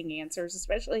fascinating answers,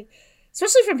 especially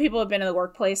from people who have been in the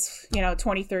workplace,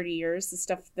 20, 30 years. The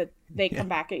stuff that they come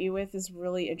back at you with is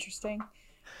really interesting.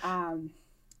 And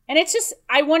it's just,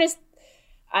 I want to,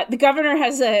 the governor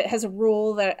has a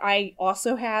rule that I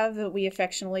also have that we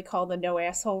affectionately call the no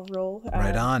asshole rule.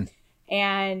 Right on.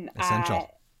 And essential.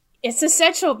 It's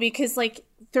essential because like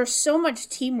there's so much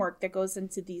teamwork that goes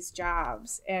into these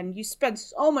jobs, and you spend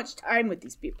so much time with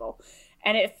these people.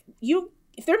 And if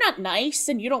they're not nice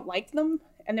and you don't like them,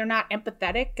 and they're not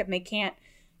empathetic, and they can't,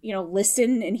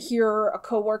 listen and hear a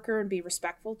coworker and be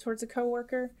respectful towards a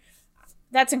coworker,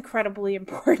 that's incredibly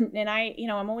important. And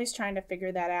I'm always trying to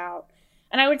figure that out.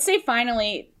 And I would say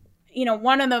finally,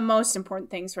 one of the most important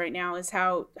things right now is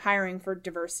how hiring for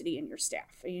diversity in your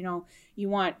staff. You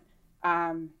want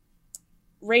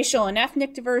racial and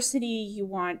ethnic diversity, you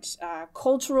want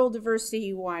cultural diversity,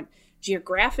 you want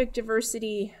geographic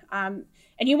diversity, and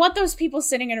you want those people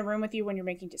sitting in a room with you when you're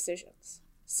making decisions.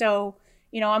 So,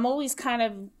 I'm always kind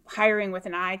of hiring with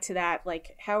an eye to that,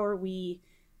 like, how are we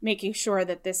making sure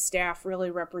that this staff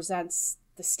really represents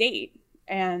the state,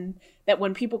 and that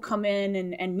when people come in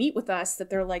and meet with us, that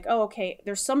they're like, oh, okay,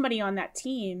 there's somebody on that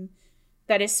team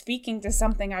that is speaking to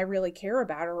something I really care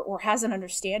about, or has an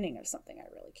understanding of something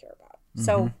I really care about. Mm-hmm.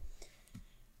 So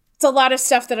it's a lot of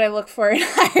stuff that I look for in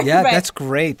hiring. Yeah, that's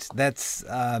great. That's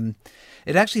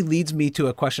it actually leads me to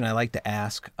a question I like to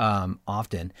ask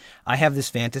often. I have this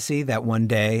fantasy that one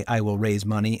day I will raise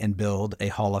money and build a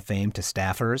Hall of Fame to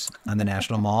staffers on the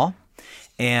National Mall.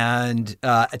 And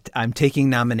I'm taking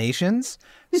nominations.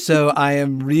 So I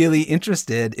am really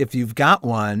interested if you've got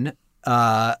one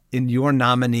in your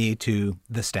nominee to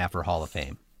the Staffer Hall of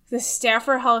Fame. The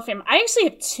Staffer Hall of Fame. I actually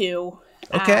have two.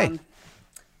 Okay.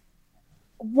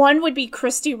 One would be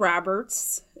Christy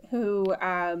Roberts, who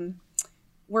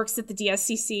works at the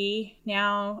DSCC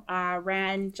now,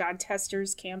 ran John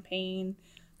Tester's campaign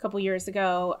a couple years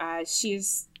ago.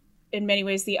 She's in many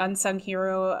ways the unsung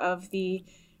hero of the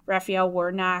Raphael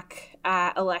Warnock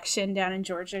election down in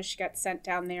Georgia. She got sent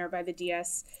down there by the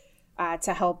DS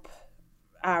to help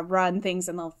run things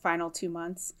in the final 2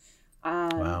 months.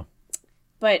 Wow.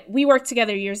 But we worked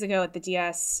together years ago at the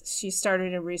DS. She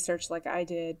started in research like I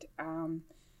did.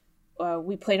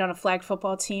 We played on a flag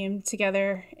football team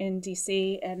together in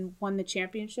D.C. and won the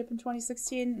championship in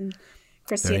 2016. And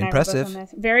Christy and I were both on that.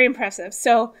 Very impressive.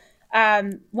 So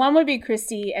one would be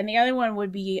Christy, and the other one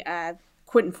would be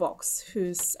Quentin Fulks,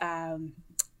 who's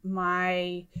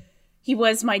he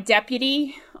was my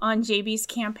deputy on JB's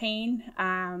campaign.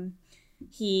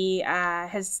 He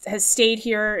has stayed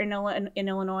here in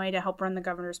Illinois to help run the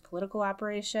governor's political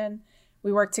operation.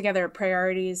 We worked together at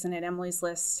Priorities and at Emily's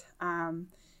List.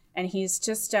 And he's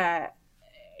just an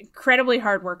incredibly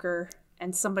hard worker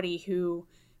and somebody who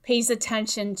pays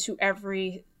attention to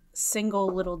every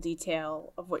single little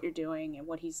detail of what you're doing and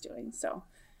what he's doing. So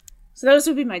those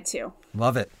would be my two.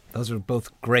 Love it. Those are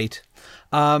both great.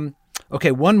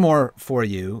 Okay, one more for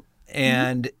you.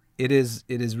 And it is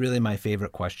really my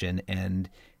favorite question. And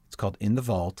it's called In the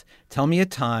Vault. Tell me a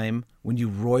time when you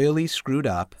royally screwed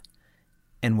up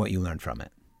and what you learned from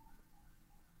it.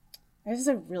 This is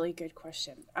a really good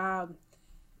question.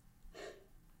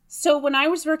 So when I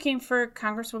was working for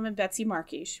Congresswoman Betsy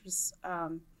Markey, she was a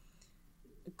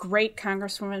great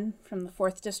congresswoman from the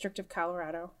 4th District of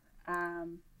Colorado,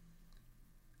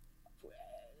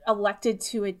 elected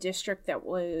to a district that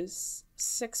was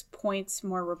 6 points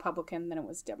more Republican than it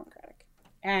was Democratic.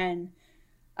 And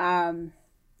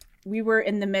we were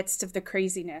in the midst of the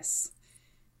craziness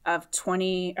of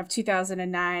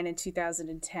 2009 and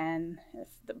 2010,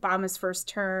 Obama's first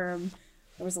term.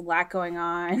 There was a lot going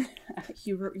on.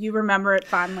 You remember it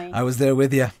fondly. I was there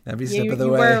with you every step of the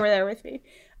way. You were there with me.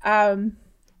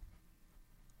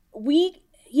 We,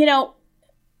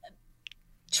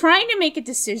 trying to make a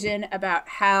decision about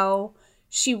how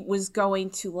she was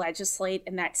going to legislate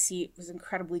in that seat was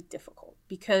incredibly difficult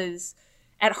because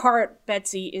at heart,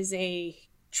 Betsy is a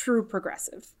true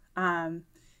progressive.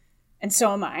 And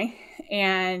so am I.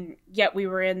 And yet we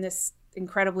were in this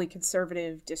incredibly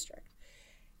conservative district.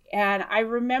 And I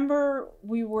remember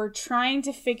we were trying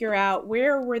to figure out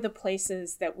where were the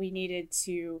places that we needed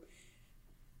to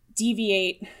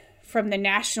deviate from the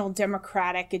national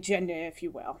Democratic agenda, if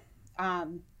you will.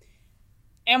 And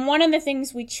one of the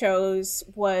things we chose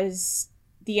was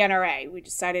the NRA. We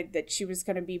decided that she was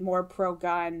going to be more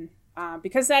pro-gun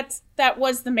because that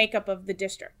was the makeup of the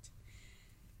district.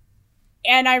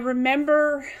 And I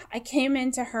remember I came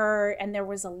into her and there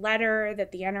was a letter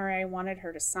that the NRA wanted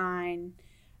her to sign.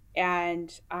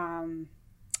 And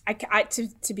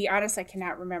to be honest, I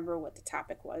cannot remember what the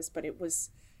topic was, but it was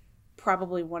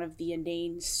probably one of the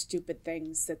inane, stupid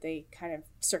things that they kind of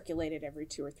circulated every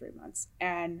 2 or 3 months.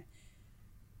 And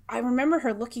I remember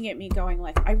her looking at me going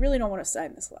like, I really don't want to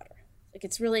sign this letter. Like,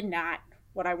 it's really not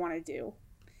what I want to do.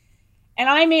 And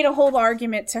I made a whole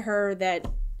argument to her that,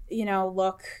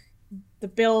 look, the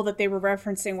bill that they were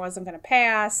referencing wasn't going to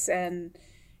pass, and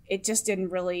it just didn't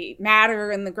really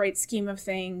matter in the great scheme of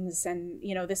things. And,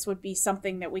 this would be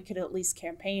something that we could at least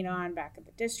campaign on back at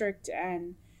the district.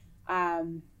 And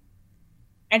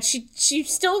she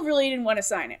still really didn't want to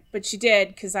sign it, but she did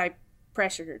because I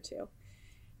pressured her to.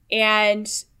 And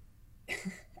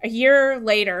a year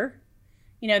later,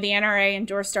 the NRA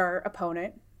endorsed our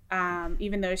opponent,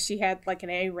 even though she had like an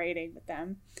A rating with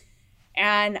them.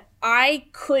 And I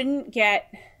couldn't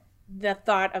get the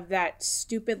thought of that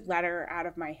stupid letter out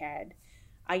of my head.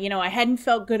 I hadn't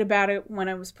felt good about it when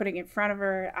I was putting it in front of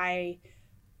her. I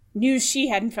knew she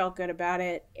hadn't felt good about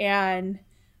it. And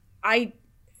I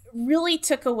really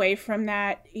took away from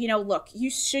that, look, you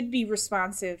should be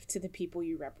responsive to the people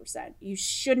you represent. You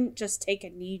shouldn't just take a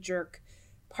knee-jerk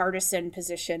partisan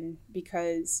position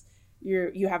because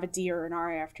you have a D or an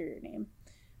R after your name.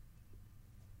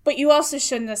 But you also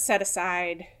shouldn't have set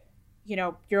aside,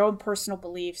 your own personal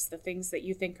beliefs, the things that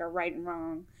you think are right and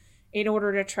wrong, in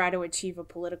order to try to achieve a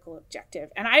political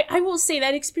objective. And I will say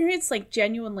that experience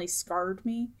genuinely scarred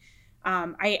me.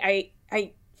 I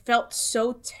felt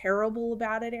so terrible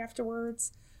about it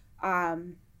afterwards.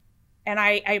 And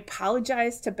I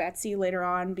apologized to Betsy later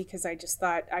on because I just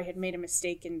thought I had made a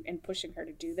mistake in pushing her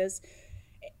to do this.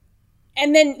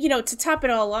 And then, to top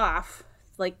it all off,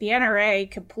 the NRA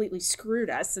completely screwed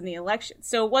us in the election.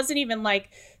 So it wasn't even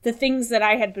like the things that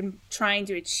I had been trying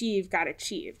to achieve got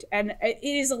achieved. And it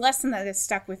is a lesson that has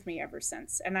stuck with me ever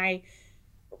since. And I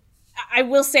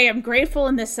will say I'm grateful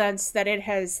in the sense that it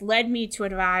has led me to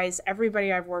advise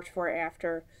everybody I've worked for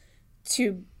after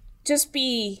to just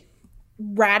be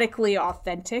radically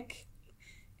authentic.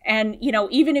 And,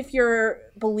 even if you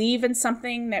believe in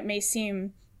something that may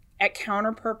seem at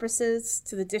counter purposes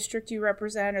to the district you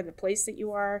represent or the place that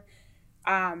you are,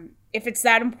 if it's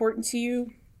that important to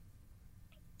you,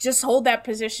 just hold that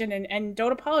position and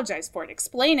don't apologize for it.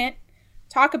 Explain it,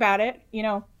 talk about it,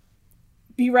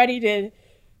 be ready to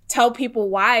tell people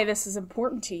why this is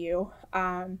important to you,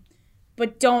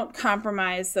 but don't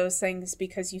compromise those things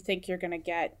because you think you're going to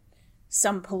get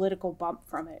some political bump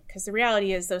from it, because the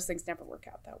reality is those things never work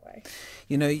out that way.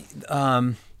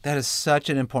 That is such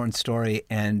an important story,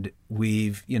 and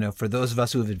we've, for those of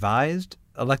us who have advised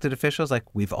elected officials,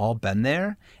 we've all been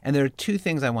there. And there are two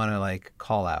things I want to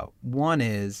call out. One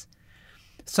is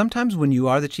sometimes when you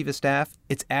are the chief of staff,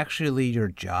 it's actually your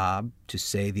job to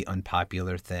say the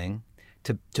unpopular thing,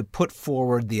 to put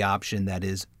forward the option that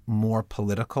is more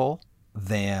political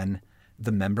than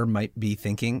the member might be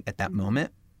thinking at that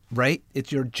moment, right?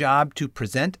 It's your job to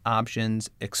present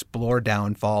options, explore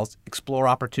downfalls, explore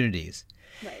opportunities.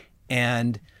 Right.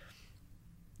 And,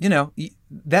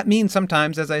 that means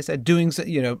sometimes, as I said,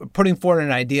 putting forward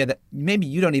an idea that maybe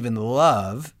you don't even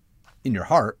love in your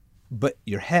heart, but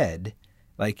your head,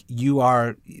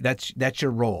 that's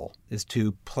your role, is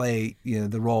to play,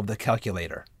 the role of the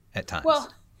calculator at times. Well,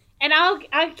 and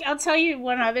I'll tell you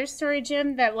one other story,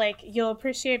 Jim, that you'll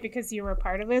appreciate because you were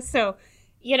part of this. So,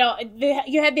 you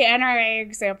had the NRA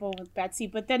example with Betsy,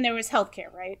 but then there was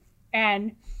healthcare, right?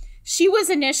 And she was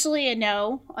initially a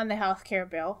no on the healthcare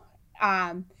bill,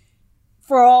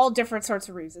 for all different sorts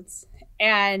of reasons.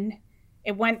 And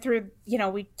it went through,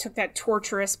 we took that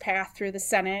torturous path through the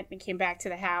Senate and came back to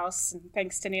the House. And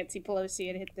thanks to Nancy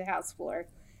Pelosi, it hit the House floor.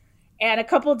 And a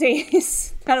couple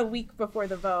days, about a week before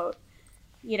the vote,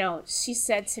 Betsy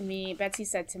said to me,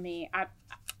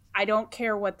 I don't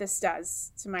care what this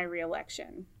does to my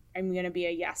reelection. I'm going to be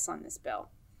a yes on this bill.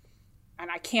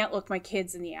 And I can't look my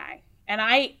kids in the eye. And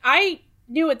I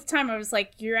knew at the time, I was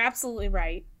like, you're absolutely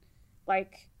right.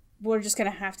 We're just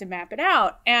going to have to map it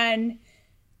out.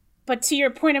 But to your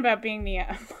point about being the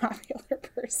unpopular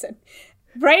person,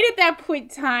 right at that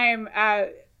point in time,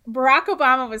 Barack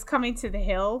Obama was coming to the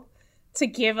Hill to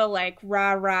give a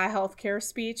rah-rah healthcare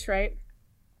speech, right?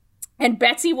 And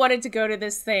Betsy wanted to go to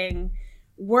this thing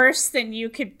worse than you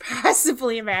could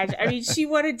possibly imagine. I mean, she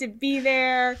wanted to be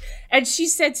there. And she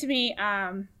said to me,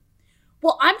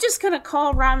 well, I'm just going to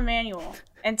call Rahm Emanuel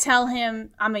and tell him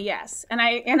I'm a yes. And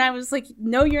I was like,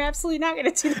 no, you're absolutely not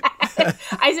going to do that.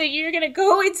 I said, you're going to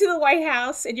go into the White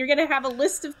House and you're going to have a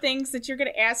list of things that you're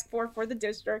going to ask for the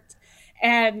district.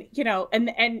 And, you know,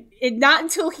 and it, not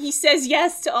until he says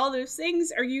yes to all those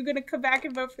things are you going to come back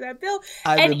and vote for that bill.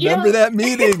 I remember that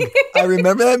meeting. I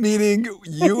remember that meeting.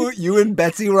 You and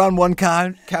Betsy were on one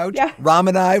couch. Yeah. Ram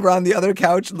and I were on the other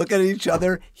couch looking at each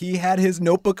other. He had his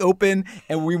notebook open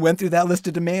and we went through that list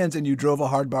of demands and you drove a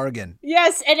hard bargain.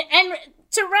 Yes. And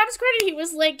to Ram's credit, he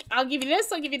was like, I'll give you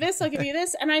this, I'll give you this, I'll give you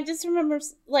this. And I just remember,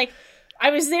 like, I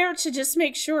was there to just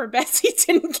make sure Betsy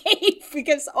didn't cave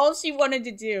because all she wanted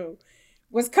to do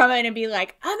was come in and be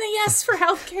like, I'm a yes for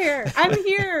healthcare. I'm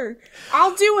here.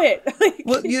 I'll do it. Like,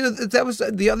 well, you know, that was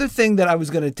the other thing that I was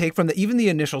going to take from even the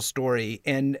initial story.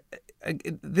 And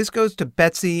this goes to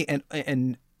Betsy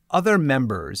and other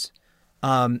members,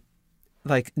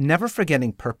 like never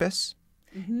forgetting purpose.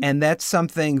 Mm-hmm. And that's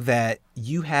something that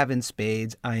you have in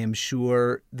spades. I am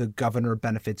sure the governor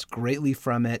benefits greatly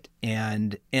from it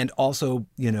and also,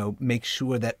 you know, make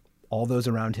sure that all those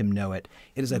around him know it.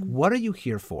 It is like, what are you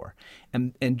here for?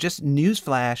 And just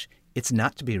newsflash, it's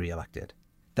not to be reelected.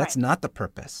 That's not the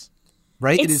purpose,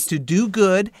 right? It is to do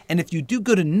good. And if you do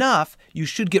good enough, you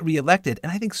should get reelected.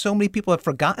 And I think so many people have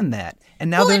forgotten that.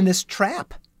 And now they're in this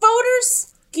trap.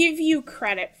 Voters give you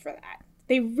credit for that.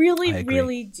 They really,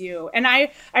 really do. And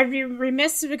I'd be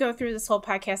remiss to go through this whole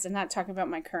podcast and not talk about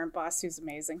my current boss, who's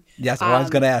amazing. Yes, I was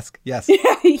going to ask. Yes.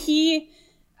 He,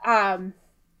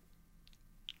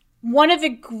 one of the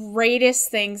greatest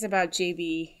things about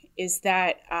JB is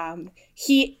that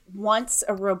he wants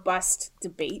a robust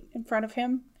debate in front of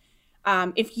him.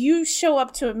 If you show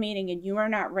up to a meeting and you are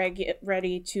not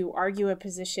ready to argue a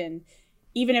position,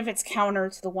 even if it's counter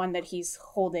to the one that he's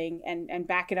holding and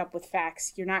back it up with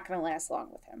facts, you're not going to last long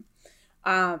with him.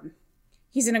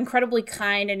 He's an incredibly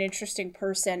kind and interesting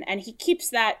person, and he keeps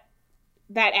that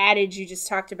adage you just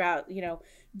talked about, you know,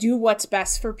 do what's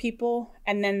best for people,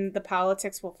 and then the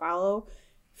politics will follow,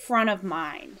 front of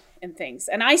mind and things.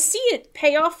 And I see it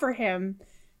pay off for him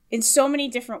in so many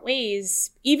different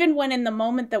ways, even when in the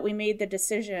moment that we made the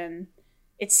decision,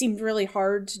 it seemed really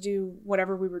hard to do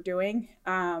whatever we were doing.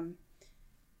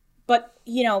 But,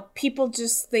 you know, people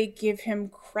just, they give him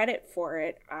credit for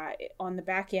it on the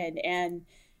back end. And,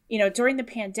 you know, during the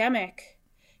pandemic,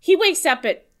 he wakes up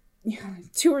at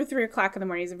 2 or 3 o'clock in the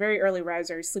morning. He's a very early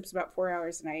riser. He sleeps about 4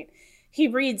 hours a night. He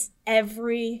reads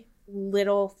every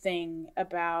little thing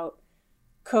about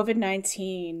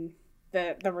COVID-19,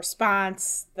 the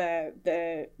response,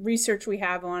 the research we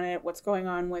have on it, what's going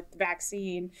on with the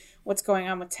vaccine, what's going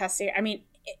on with testing. I mean,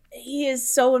 he is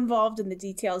so involved in the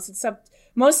details.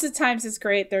 Most of the times it's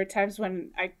great. There are times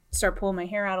when I start pulling my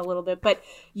hair out a little bit, but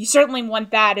you certainly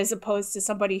want that as opposed to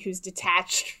somebody who's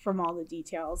detached from all the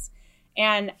details.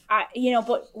 And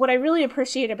but what I really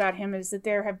appreciate about him is that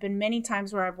there have been many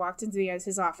times where I've walked into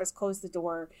his office, closed the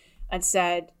door, and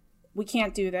said, "We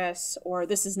can't do this," or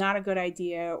 "This is not a good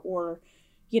idea," or,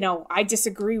 you know, "I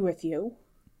disagree with you."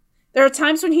 There are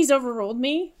times when he's overruled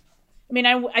me. I mean,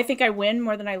 I think I win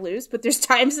more than I lose, but there's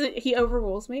times that he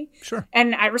overrules me. Sure.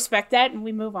 And I respect that, and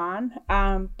we move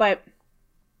on. But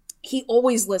he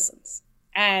always listens.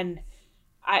 And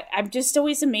I'm just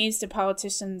always amazed at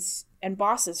politicians and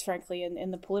bosses, frankly,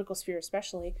 in the political sphere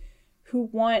especially, who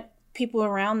want people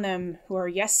around them who are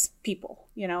yes people,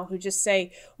 you know, who just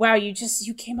say, wow, you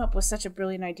came up with such a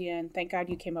brilliant idea, and thank God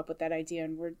you came up with that idea,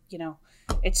 and we're, you know,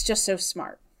 it's just so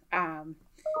smart.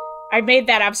 I made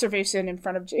that observation in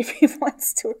front of JP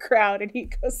once to a crowd, and he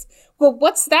goes, well,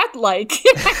 what's that like?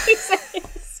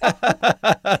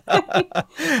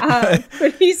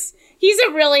 But he's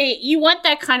a really, you want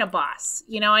that kind of boss.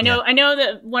 You know, I know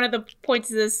that one of the points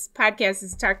of this podcast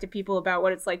is to talk to people about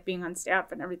what it's like being on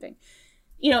staff and everything.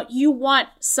 You know, you want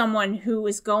someone who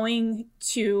is going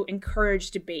to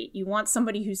encourage debate. You want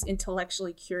somebody who's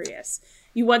intellectually curious.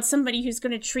 You want somebody who's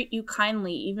going to treat you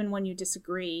kindly, even when you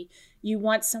disagree. You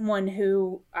want someone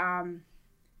who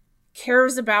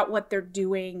cares about what they're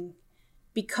doing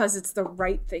because it's the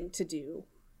right thing to do,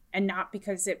 and not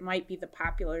because it might be the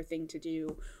popular thing to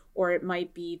do, or it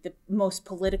might be the most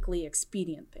politically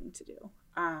expedient thing to do.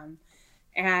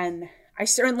 And I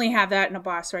certainly have that in a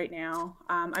boss right now.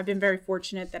 I've been very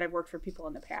fortunate that I've worked for people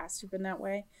in the past who've been that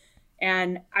way.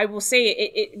 And I will say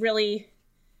it really,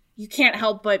 you can't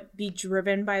help but be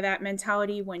driven by that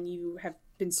mentality when you have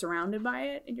been surrounded by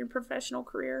it in your professional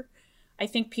career. I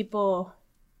think people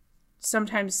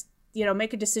sometimes, you know,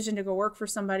 make a decision to go work for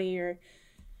somebody or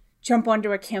jump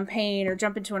onto a campaign or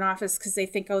jump into an office because they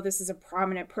think, oh, this is a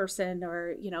prominent person,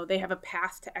 or, you know, they have a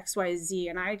path to X, Y, Z.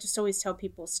 And I just always tell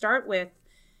people, start with,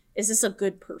 is this a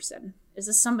good person? Is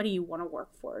this somebody you want to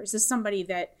work for? Is this somebody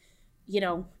that, you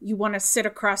know, you want to sit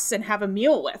across and have a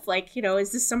meal with? Like, you know,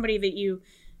 is this somebody that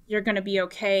you're going to be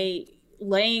okay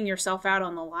laying yourself out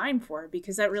on the line for it,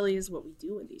 because that really is what we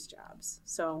do in these jobs.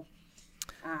 So,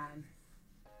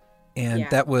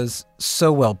 that was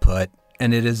so well put.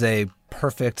 And it is a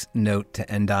perfect note to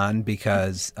end on,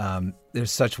 because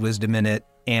there's such wisdom in it.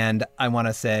 And I want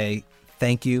to say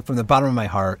thank you from the bottom of my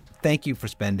heart. Thank you for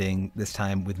spending this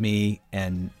time with me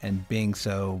and being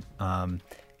so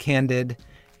candid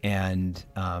and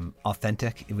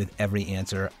authentic with every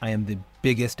answer. I am the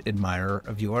biggest admirer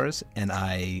of yours, and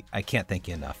I can't thank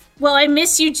you enough. Well, I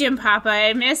miss you, Jim Papa.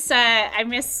 I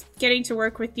miss getting to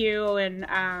work with you,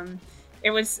 and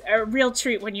it was a real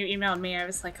treat when you emailed me. I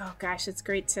was like, oh gosh, it's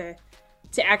great to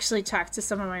actually talk to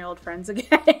some of my old friends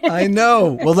again. I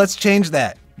know. Well, let's change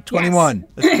that. 21. Yes.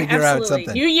 Let's figure out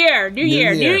something. New year,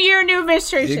 new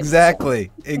administration.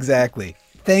 Exactly.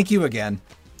 Thank you again.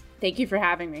 Thank you for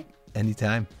having me.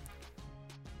 Anytime.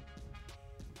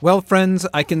 Well, friends,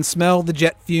 I can smell the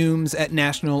jet fumes at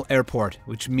National Airport,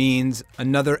 which means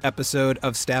another episode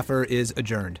of Staffer is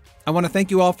adjourned. I want to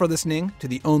thank you all for listening to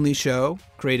the only show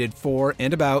created for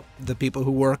and about the people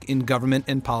who work in government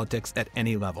and politics at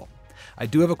any level. I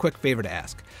do have a quick favor to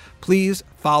ask. Please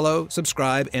follow,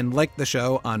 subscribe, and like the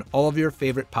show on all of your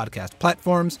favorite podcast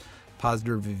platforms.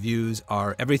 Positive reviews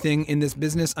are everything in this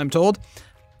business, I'm told.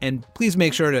 And please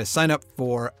make sure to sign up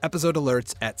for episode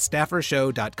alerts at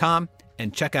staffershow.com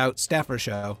and check out Staffer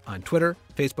Show on Twitter,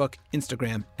 Facebook,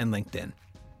 Instagram, and LinkedIn.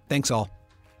 Thanks all.